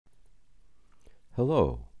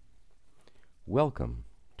Hello. Welcome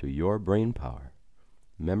to Your Brain Power,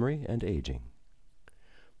 Memory and Aging,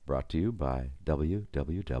 brought to you by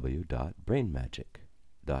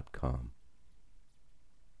www.brainmagic.com.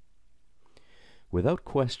 Without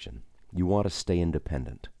question, you want to stay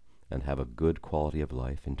independent and have a good quality of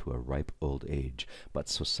life into a ripe old age, but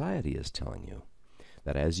society is telling you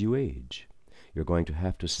that as you age, you're going to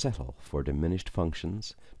have to settle for diminished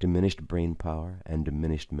functions, diminished brain power, and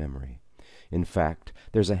diminished memory. In fact,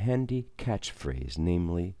 there's a handy catchphrase,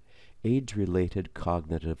 namely, age-related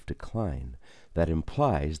cognitive decline, that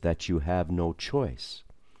implies that you have no choice.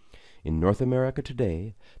 In North America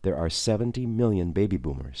today, there are 70 million baby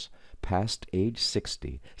boomers past age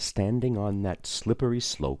 60 standing on that slippery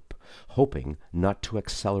slope, hoping not to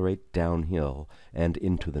accelerate downhill and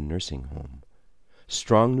into the nursing home.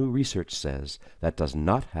 Strong new research says that does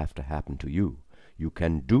not have to happen to you. You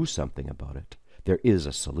can do something about it. There is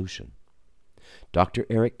a solution. Dr.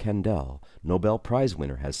 Eric Kandel, Nobel Prize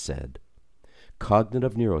winner, has said,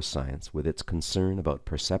 "Cognitive neuroscience, with its concern about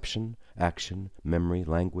perception, action, memory,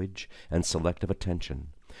 language, and selective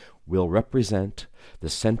attention, will represent the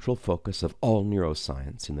central focus of all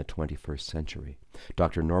neuroscience in the 21st century."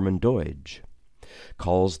 Dr. Norman Doidge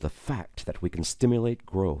calls the fact that we can stimulate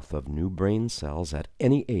growth of new brain cells at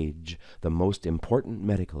any age the most important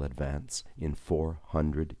medical advance in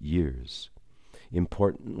 400 years.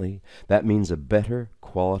 Importantly, that means a better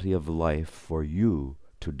quality of life for you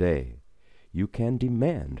today. You can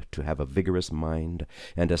demand to have a vigorous mind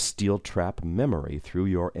and a steel-trap memory through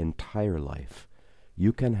your entire life.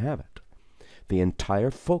 You can have it. The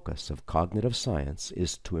entire focus of cognitive science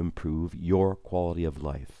is to improve your quality of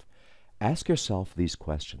life. Ask yourself these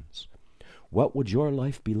questions. What would your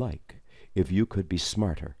life be like if you could be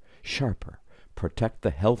smarter, sharper, protect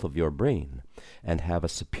the health of your brain, and have a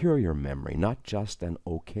superior memory, not just an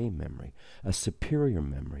okay memory, a superior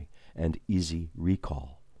memory and easy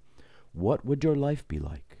recall? What would your life be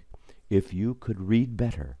like if you could read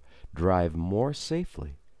better, drive more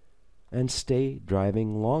safely, and stay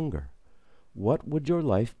driving longer? What would your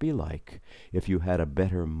life be like if you had a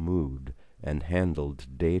better mood and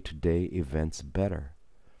handled day-to-day events better?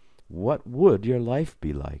 What would your life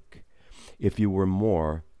be like if you were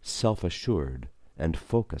more self-assured and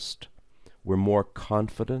focused, were more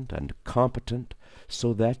confident and competent,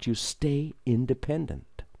 so that you stay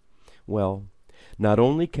independent? Well, not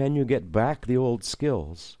only can you get back the old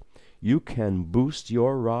skills, you can boost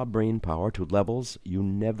your raw brain power to levels you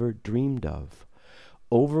never dreamed of.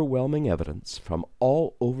 Overwhelming evidence from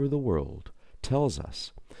all over the world tells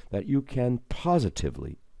us that you can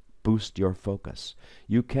positively boost your focus.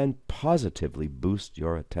 You can positively boost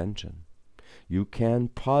your attention. You can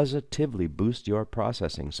positively boost your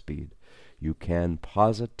processing speed. You can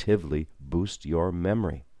positively boost your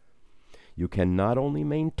memory. You can not only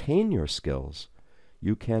maintain your skills,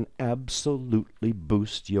 you can absolutely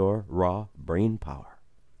boost your raw brain power.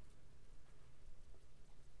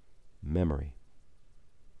 Memory.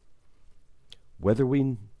 Whether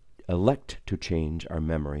we elect to change our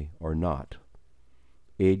memory or not,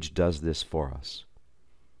 age does this for us.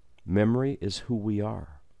 Memory is who we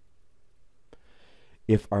are.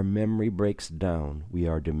 If our memory breaks down, we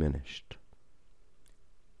are diminished.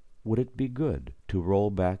 Would it be good to roll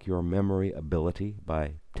back your memory ability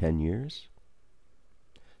by 10 years?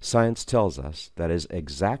 Science tells us that is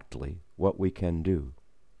exactly what we can do.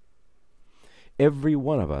 Every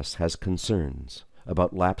one of us has concerns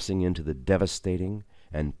about lapsing into the devastating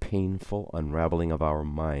and painful unraveling of our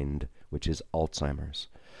mind, which is Alzheimer's.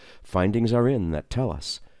 Findings are in that tell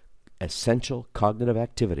us essential cognitive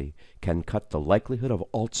activity can cut the likelihood of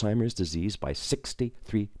Alzheimer's disease by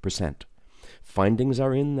 63%. Findings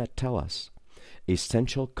are in that tell us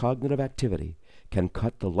essential cognitive activity can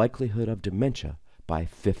cut the likelihood of dementia by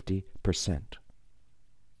 50%.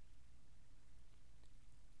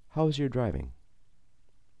 How is your driving?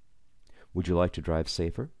 Would you like to drive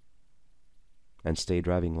safer and stay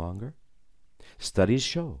driving longer? Studies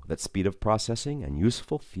show that speed of processing and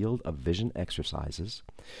useful field of vision exercises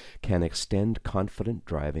can extend confident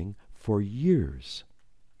driving for years.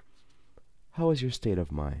 How is your state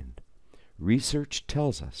of mind? Research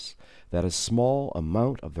tells us that a small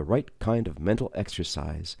amount of the right kind of mental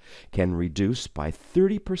exercise can reduce by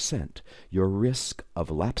 30% your risk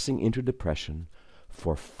of lapsing into depression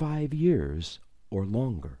for 5 years or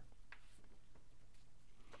longer.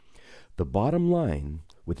 The bottom line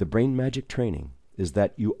with the Brain Magic training is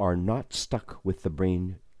that you are not stuck with the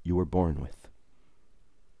brain you were born with.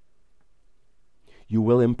 You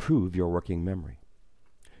will improve your working memory.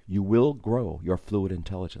 You will grow your fluid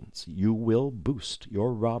intelligence. You will boost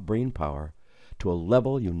your raw brain power to a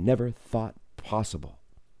level you never thought possible.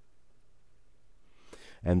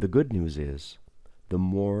 And the good news is, the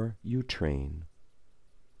more you train,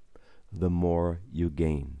 the more you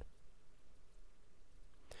gain.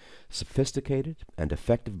 Sophisticated and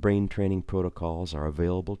effective brain training protocols are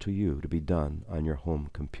available to you to be done on your home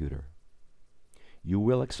computer. You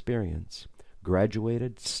will experience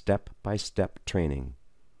graduated step-by-step training,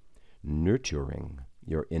 nurturing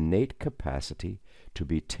your innate capacity to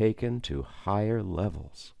be taken to higher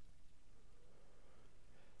levels.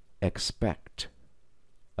 Expect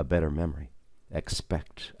a better memory.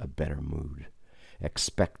 Expect a better mood.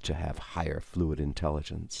 Expect to have higher fluid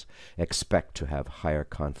intelligence. Expect to have higher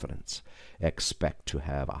confidence. Expect to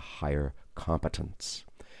have a higher competence.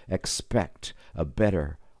 Expect a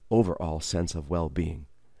better overall sense of well-being.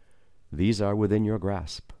 These are within your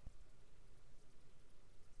grasp.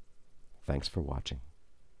 Thanks for watching.